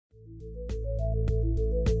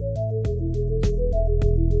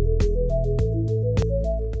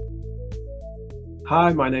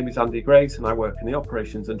Hi, my name is Andy Grace and I work in the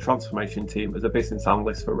Operations and Transformation team as a Business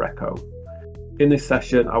Analyst for RECCo. In this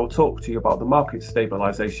session, I will talk to you about the Market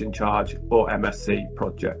Stabilisation Charge, or MSC,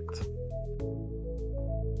 project.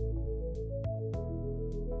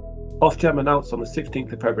 Ofgem announced on the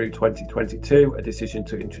 16th of February 2022 a decision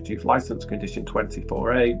to introduce Licence Condition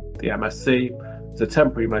 24A, the MSC, as a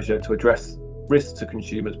temporary measure to address risks to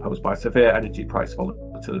consumers posed by severe energy price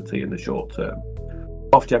volatility in the short term.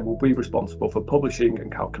 Ofgem will be responsible for publishing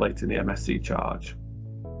and calculating the MSC charge.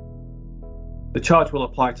 The charge will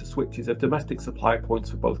apply to switches of domestic supply points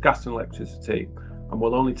for both gas and electricity and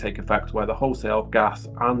will only take effect where the wholesale gas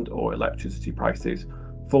and/or electricity prices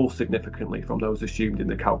fall significantly from those assumed in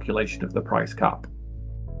the calculation of the price cap.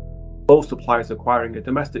 All suppliers acquiring a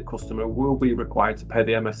domestic customer will be required to pay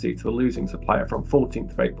the MSC to the losing supplier from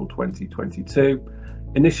 14th of April 2022,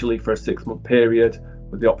 initially for a 6-month period,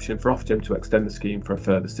 with the option for Ofgem to extend the scheme for a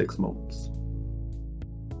further 6 months.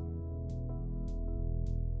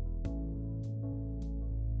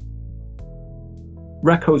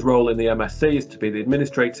 RECCo's role in the MSC is to be the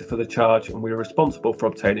administrator for the charge, and we are responsible for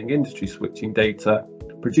obtaining industry switching data,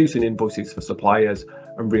 producing invoices for suppliers,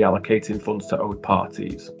 and reallocating funds to owed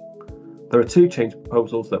parties. There are 2 change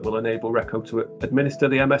proposals that will enable RECCo to administer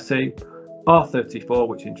the MSC: R34,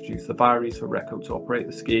 which introduces the diaries for RECCo to operate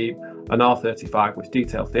the scheme, and R35, which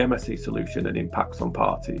details the MSC solution and impacts on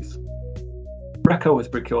parties. RECCo has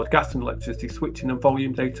procured gas and electricity switching and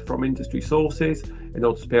volume data from industry sources in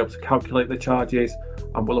order to be able to calculate the charges,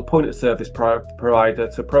 and will appoint a service provider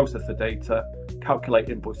to process the data, calculate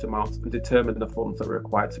invoice amounts, and determine the funds that are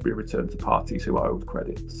required to be returned to parties who are owed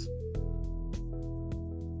credits.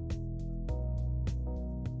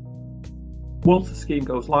 Once the scheme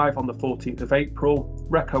goes live on the 14th of April,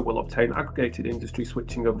 RECCo will obtain aggregated industry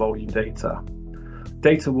switching and volume data.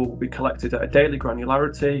 Data will be collected at a daily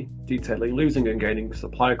granularity, detailing losing and gaining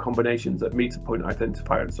supplier combinations at meter point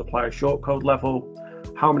identifier and supplier shortcode level,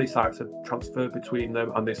 how many sites have transferred between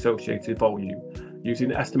them and the associated volume,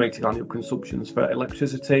 using estimated annual consumptions for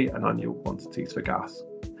electricity and annual quantities for gas.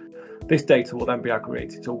 This data will then be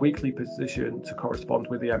aggregated to a weekly position to correspond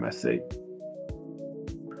with the MSC.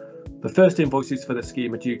 The first invoices for the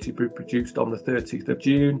scheme are due to be produced on the 30th of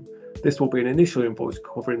June. This will be an initial invoice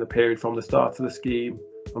covering the period from the start of the scheme,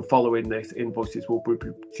 and following this, invoices will be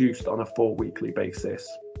produced on a 4-weekly basis.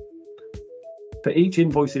 For each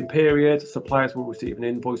invoicing period, suppliers will receive an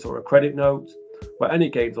invoice or a credit note, where any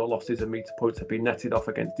gains or losses of meter points have been netted off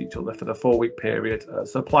against each other for the 4-week period at a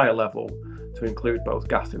supplier level, to include both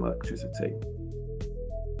gas and electricity.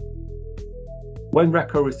 When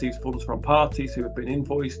RECCo receives funds from parties who have been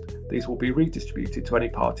invoiced, these will be redistributed to any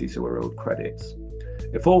parties who are owed credits.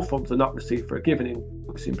 If all funds are not received for a given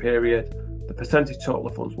invoicing period, the percentage total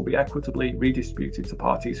of funds will be equitably redistributed to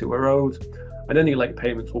parties who are owed, and any late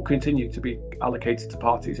payments will continue to be allocated to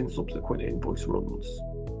parties in subsequent invoice runs.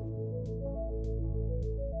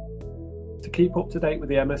 To keep up to date with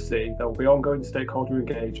the MSC, there will be ongoing stakeholder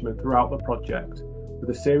engagement throughout the project, with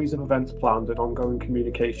a series of events planned and ongoing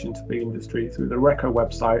communication to the industry through the RECCo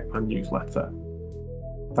website and newsletter.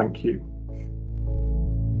 Thank you.